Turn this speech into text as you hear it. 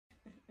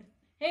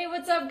Hey,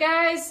 what's up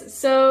guys?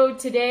 So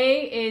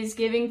today is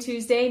Giving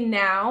Tuesday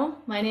now.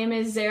 My name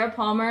is Zara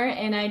Palmer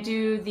and I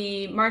do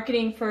the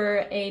marketing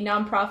for a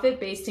nonprofit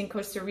based in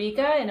Costa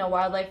Rica in a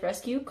wildlife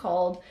rescue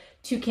called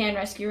Toucan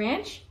Rescue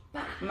Ranch.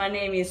 My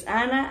name is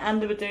Anna. I'm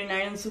the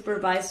veterinarian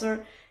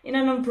supervisor in a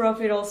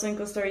nonprofit also in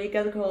Costa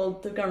Rica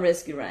called Toucan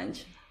Rescue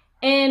Ranch.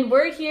 And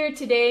we're here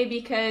today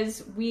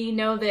because we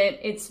know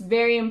that it's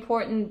very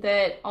important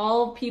that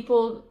all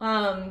people,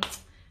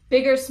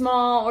 big or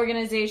small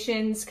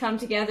organizations, come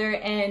together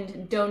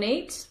and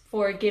donate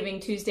for Giving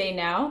Tuesday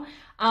now.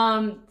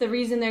 The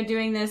reason they're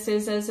doing this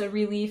is as a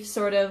relief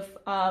sort of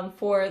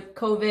for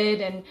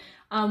COVID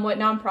and what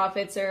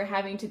nonprofits are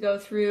having to go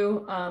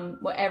through,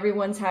 what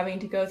everyone's having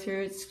to go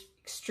through. It's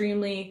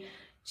extremely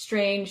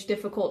strange,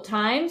 difficult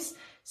times.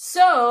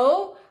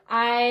 So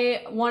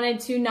I wanted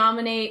to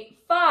nominate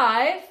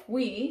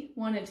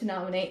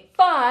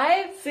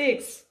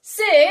six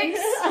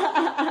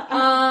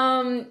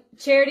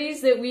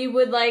charities that we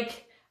would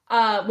like,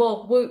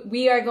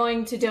 we are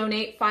going to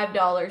donate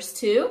 $5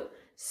 to.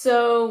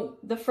 So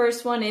the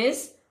first one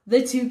is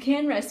the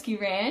Toucan Rescue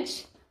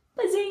Ranch.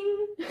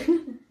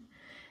 Buzzing!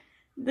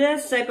 The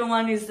second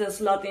one is the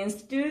Sloth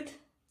Institute.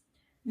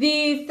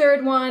 The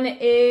third one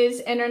is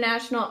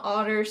International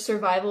Otter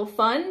Survival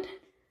Fund.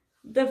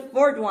 The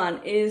fourth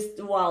one is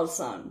the Wild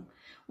Sun.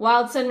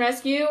 Wild Sun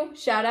Rescue,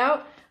 shout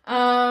out.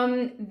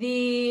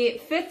 The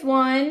fifth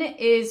one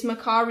is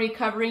Macaw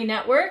Recovery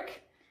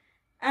Network.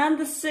 And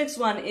the sixth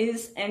one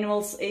is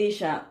Animals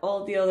Asia,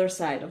 all the other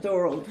side of the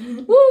world.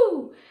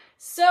 Woo!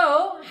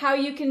 So, how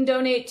you can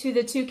donate to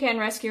the Toucan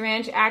Rescue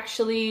Ranch,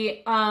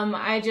 actually,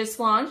 I just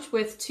launched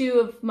with two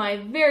of my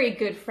very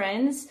good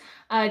friends,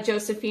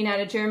 Josephine out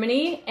of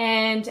Germany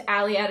and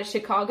Ali out of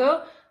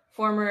Chicago,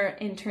 former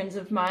interns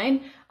of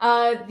mine.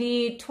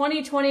 The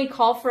 2020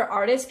 Call for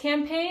Artists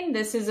campaign.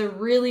 This is a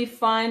really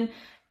fun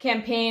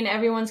campaign.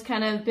 Everyone's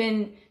kind of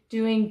been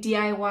doing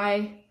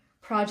DIY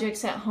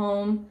projects at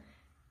home,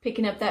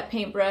 picking up that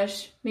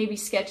paintbrush, maybe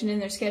sketching in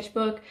their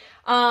sketchbook.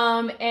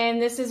 And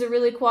this is a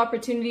really cool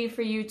opportunity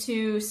for you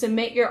to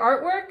submit your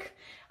artwork.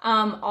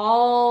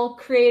 All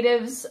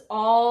creatives,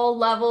 all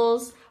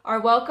levels are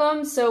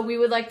welcome. So we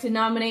would like to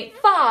nominate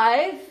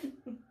five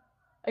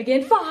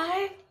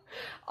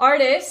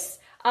artists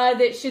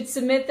that should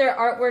submit their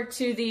artwork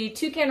to the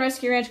Toucan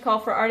Rescue Ranch Call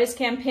for Artists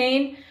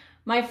campaign.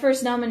 My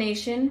first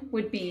nomination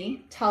would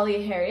be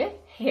Talia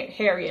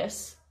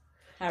Harris.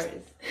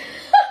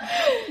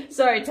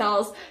 Sorry,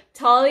 Tals.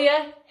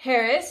 Talia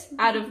Harris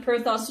out of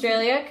Perth,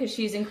 Australia, because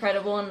she's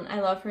incredible and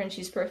I love her and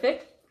she's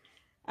perfect.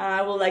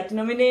 I would like to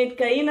nominate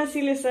Kaina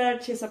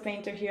Silesar. She's a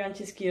painter here and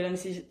she's cute and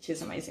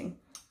she's amazing.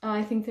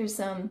 I think there's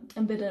a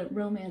bit of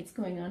romance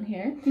going on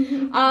here.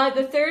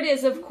 The third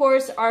is, of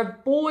course,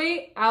 our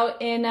boy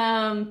out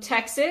in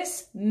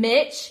Texas,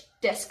 Mitch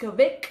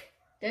Deskovic.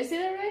 Did I say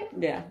that right?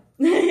 Yeah.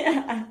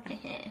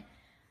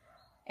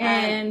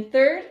 And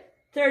third?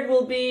 Third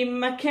will be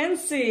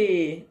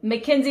Mackenzie.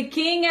 Mackenzie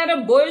King out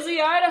of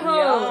Boise, Idaho.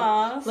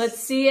 Yes. Let's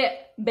see it,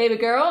 baby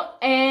girl.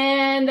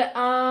 And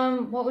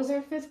what was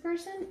our fifth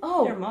person?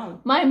 Oh, your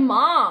mom. My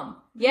mom.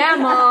 Yeah,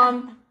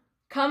 Mom.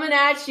 Coming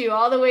at you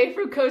all the way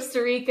from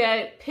Costa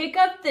Rica. Pick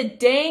up the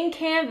dang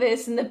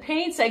canvas and the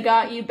paints I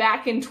got you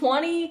back in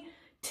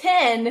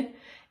 2010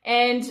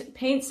 and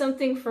paint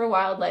something for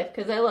wildlife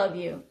because I love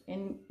you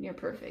and you're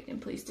perfect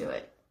and please do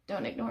it.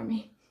 Don't ignore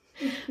me.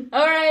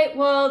 All right,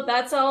 well,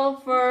 that's all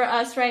for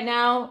us right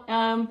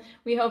now.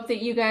 We hope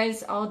that you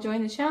guys all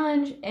join the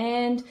challenge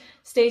and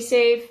stay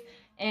safe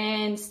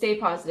and stay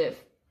positive.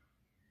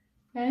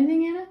 Got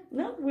anything, Anna?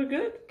 No, we're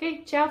good.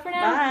 Okay, ciao for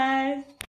now. Bye.